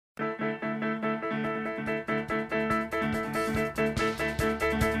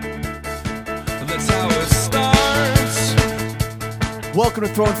Welcome to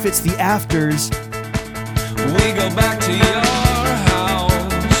Throwing Fits the Afters. We go back to your house.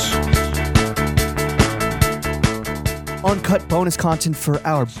 Uncut bonus content for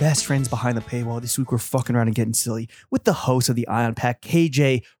our best friends behind the paywall. This week we're fucking around and getting silly with the hosts of the Ion Pack,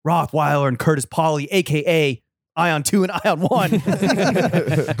 KJ Rothweiler and Curtis Pauly, aka Ion 2 and Ion 1. Curtis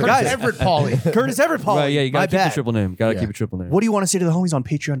Everett Pauly. Curtis Everett Pauly. Right, yeah, you gotta keep bad. the triple name. Keep a triple name. What do you want to say to the homies on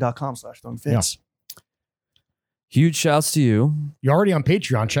patreon.com/throwingfits? Huge shouts to you. You're already on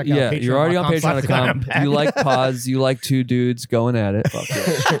Patreon. Check out Patreon. You're already on Patreon.com. You like pods. You like two dudes going at it.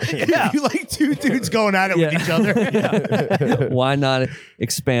 Fuck Yeah. You like two dudes going at it with each other. yeah. Why not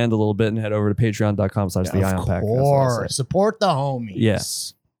expand a little bit and head over to patreon.com/the Ion Pack? Of course. Support the homies.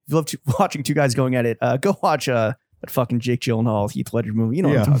 Yes. If you love watching two guys going at it, go watch that fucking Jake Gyllenhaal, Heath Ledger movie. You know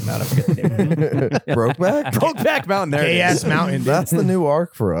what I'm talking about. I forget the name. Brokeback? Brokeback Mountain. There it Gay-ass is. mountain. That's the new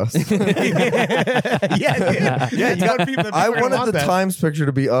arc for us. Yeah, you got people that I people wanted want the that. Times picture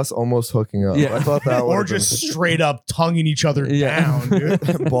to be us almost hooking up. Yeah. I thought that Or would just straight up tonguing each other down, dude.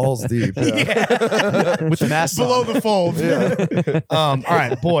 balls deep. Yeah. Yeah. With the mask Below on. the fold. All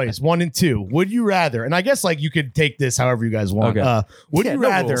right, boys, 1 and 2. Would you rather, and I guess like you could take this however you guys want. Okay. Would Yeah, you no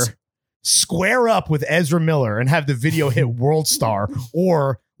rather rules. square up with Ezra Miller and have the video hit World Star,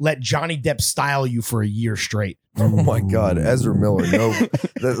 or let Johnny Depp style you for a year straight? Oh my God, Ezra Miller. No,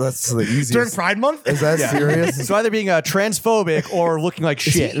 that's the During easiest. Pride Month? Is that serious? So either being transphobic or looking like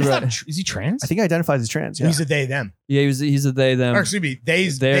shit. Is he trans? I think he identifies as trans. Yeah. He's a they them. Yeah, he's a they them. Or excuse me,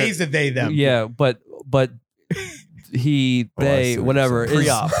 they's a they them. Yeah, but he Oh, I they see what whatever you're is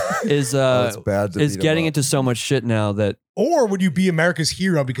Pre-op. is Oh, it's bad to is beat getting him up. into so much shit now that Or would you be America's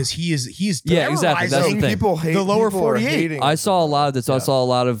hero because he's Yeah, exactly. That's the terrorizing thing. People hate the lower people are 48. hating. I saw a lot of this. I saw a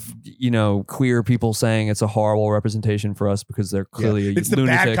lot of queer people saying it's a horrible representation for us because they're clearly It's a the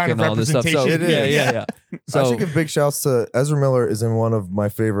bad lunatic kind of and all this stuff. So representation. It is. yeah. I So should give big shouts to Ezra Miller. Is in one of my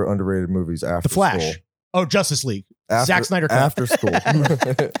favorite underrated movies. After The Flash. School. Oh, Justice League. After, Zack Snyder cut. After School.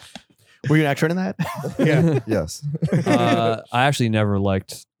 Were you an actor in that? Yeah. Yes. I actually never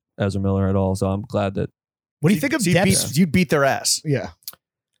liked Ezra Miller at all. So I'm glad that What do you think of Depp's? You'd beat their ass. Yeah.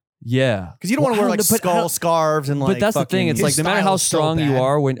 yeah. Because you don't want to wear like But skull scarves and like. But that's the thing. It's His like no matter style how is so strong you bad.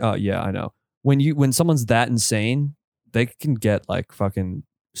 are, when yeah, I know when someone's that insane, they can get like fucking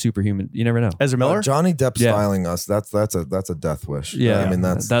superhuman. You never know. Ezra Miller. Johnny Depp Yeah. styling us. That's a death wish. Yeah, I mean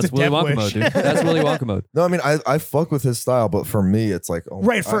that's It's a Willy death Wonka wish. mode, dude. That's Willy Wonka mode. no. I mean I fuck with his style, but for me it's like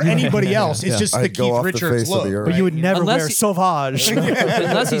Right. For anybody else, it's just the I'd go Keith off the Richards face of look. the earth. But you would never Unless wear he- Sauvage.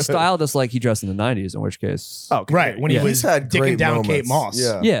 Unless he styled us like he dressed in the 90s, in which case. Oh, okay. Right. When Yeah. he was He's had dicking great down moments. Kate Moss.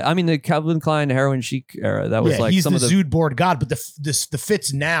 Yeah. Yeah, I mean the Calvin Klein heroin chic era. That was Yeah, like he's some the of the. Zood board god, but the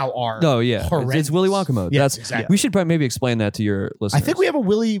fits now are No, yeah, horrendous. it's Willy Wonka mode. Yes, That's exactly. We should probably maybe explain that to your I listeners. think we have a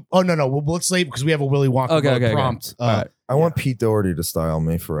Willy. Oh no, let's say because we have a Willy Wonka Okay. prompt. All right. I want Pete Doherty to style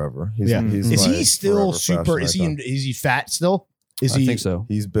me forever. He's, Yeah. he's Is my he still forever super? fashion Is he icon. fat still? Is I he? think so.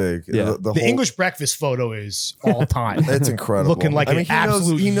 He's big. Yeah. The The whole- English breakfast photo is all time. It's incredible. Looking like an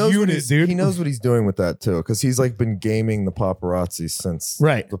absolute he knows what unit, he's, dude. He knows what he's doing with that too, because he's like been gaming the paparazzi since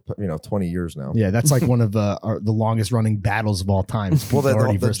Right. 20 years now. Yeah, that's like one of the longest running battles of all time. It's Well, Pete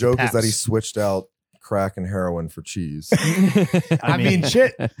Doherty the versus joke is that he Paps. switched out crack and heroin for cheese, I mean,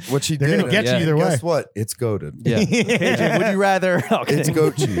 shit. which he They're did. gonna get you and either guess way. what? It's goated. Yeah. KJ, would you rather? Okay. It's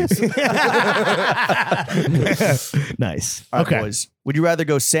goat cheese. Nice. All right, Okay. boys. Would you rather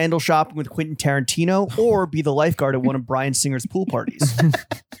go sandal shopping with Quentin Tarantino or be the lifeguard at one of Bryan Singer's pool parties?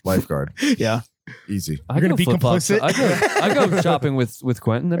 Lifeguard. Yeah. Easy. You're gonna be flip-flop. complicit? I go shopping with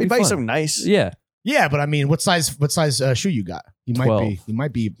Quentin. That'd He be buy you fun. something nice. Yeah. Yeah, but I mean, what size shoe you got? He might 12. be. He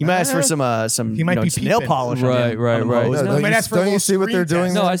might be. You might ask for some He might be some nail peeping. polish. on Right, the- right, on the right. hose. No, No, don't might you, ask for a don't you little see what they're screen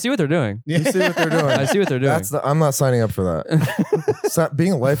doing? test. No, I see what they're doing. You see what they're doing? I see what they're doing. I'm not signing up for that.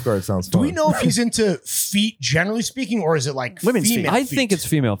 Being a lifeguard sounds Do fun. we know if he's into feet, generally speaking, or is it like Women's feet. female I feet? think it's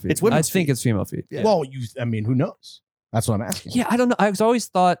female feet. It's women's I think it's female feet. Yeah. Well, I mean, who knows? That's what I'm asking. Yeah, I don't know. I was always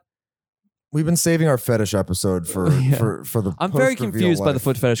thought We've been saving our fetish episode for Yeah. for the. I'm very post-reveal confused by the life.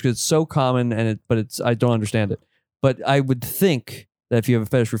 foot fetish because it's so common and I don't understand it. But I would think that if you have a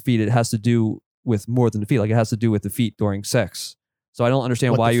fetish for feet, it has to do with more than the feet. Like it has to do with the feet during sex. So I don't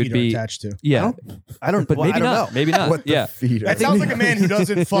understand What why the you would feet are be. attached to. Yeah, But maybe I don't not. know. Maybe not. What the Yeah. feet That are. sounds like a man who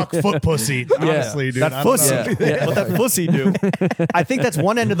doesn't fuck foot pussy. Honestly, dude. That I don't pussy. know. Yeah. What that pussy do? I think that's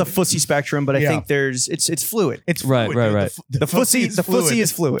one end of the fussy spectrum, but I Yeah. think it's fluid. It's Right, fluid, right, dude. right. The fussy fluid.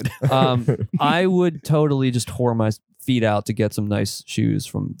 is fluid. I would totally just whore my feet out to get some nice shoes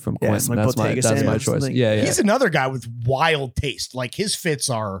from Yeah, Quentin. some, like, That's my Bottega that's my sandals, choice. something. Yeah, yeah. He's another guy with wild taste. Like his fits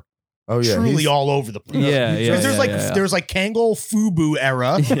are Oh yeah, truly he's- all over the place. Yeah, yeah, There's yeah. there's like Kangol Fubu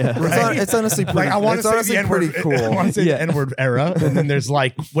era. Yeah. Right? It's honestly pretty. Like I want to it's say honestly the N-word. pretty cool. I want to say Yeah. the N-word era, and then there's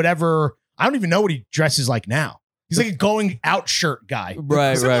like whatever. I don't even know what he dresses like now. He's like a going out shirt guy.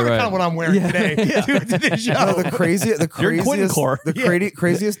 Right, Similar to right. kind of what I'm wearing Yeah. today to the show. No, the craziest, Core.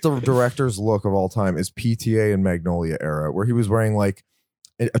 craziest director's look of all time is PTA and Magnolia era, where he was wearing like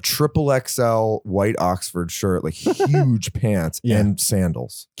a triple XL white Oxford shirt, like huge pants Yeah. and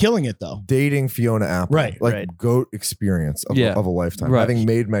sandals. Killing it though. Dating Fiona Apple, Right, like right. goat experience of, Yeah. of a lifetime. Right. Having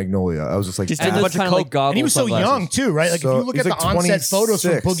made Magnolia, I was just like, Just And did a those bunch of kind of like coke. goggles. And he was so sunglasses. young too, right? Like So if you look he's at like the onset photos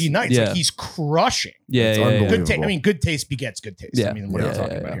from 26. Boogie Nights, Yeah. like he's crushing. Yeah, It's yeah, yeah. unbelievable. Good taste. I mean, good taste begets good taste. Yeah. I mean, what are Yeah, we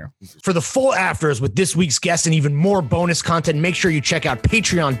talking yeah, about yeah. here? For the full afters with this week's guest and even more bonus content, make sure you check out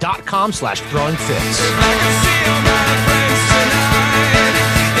patreon.com/throwingfits. Like a seal by the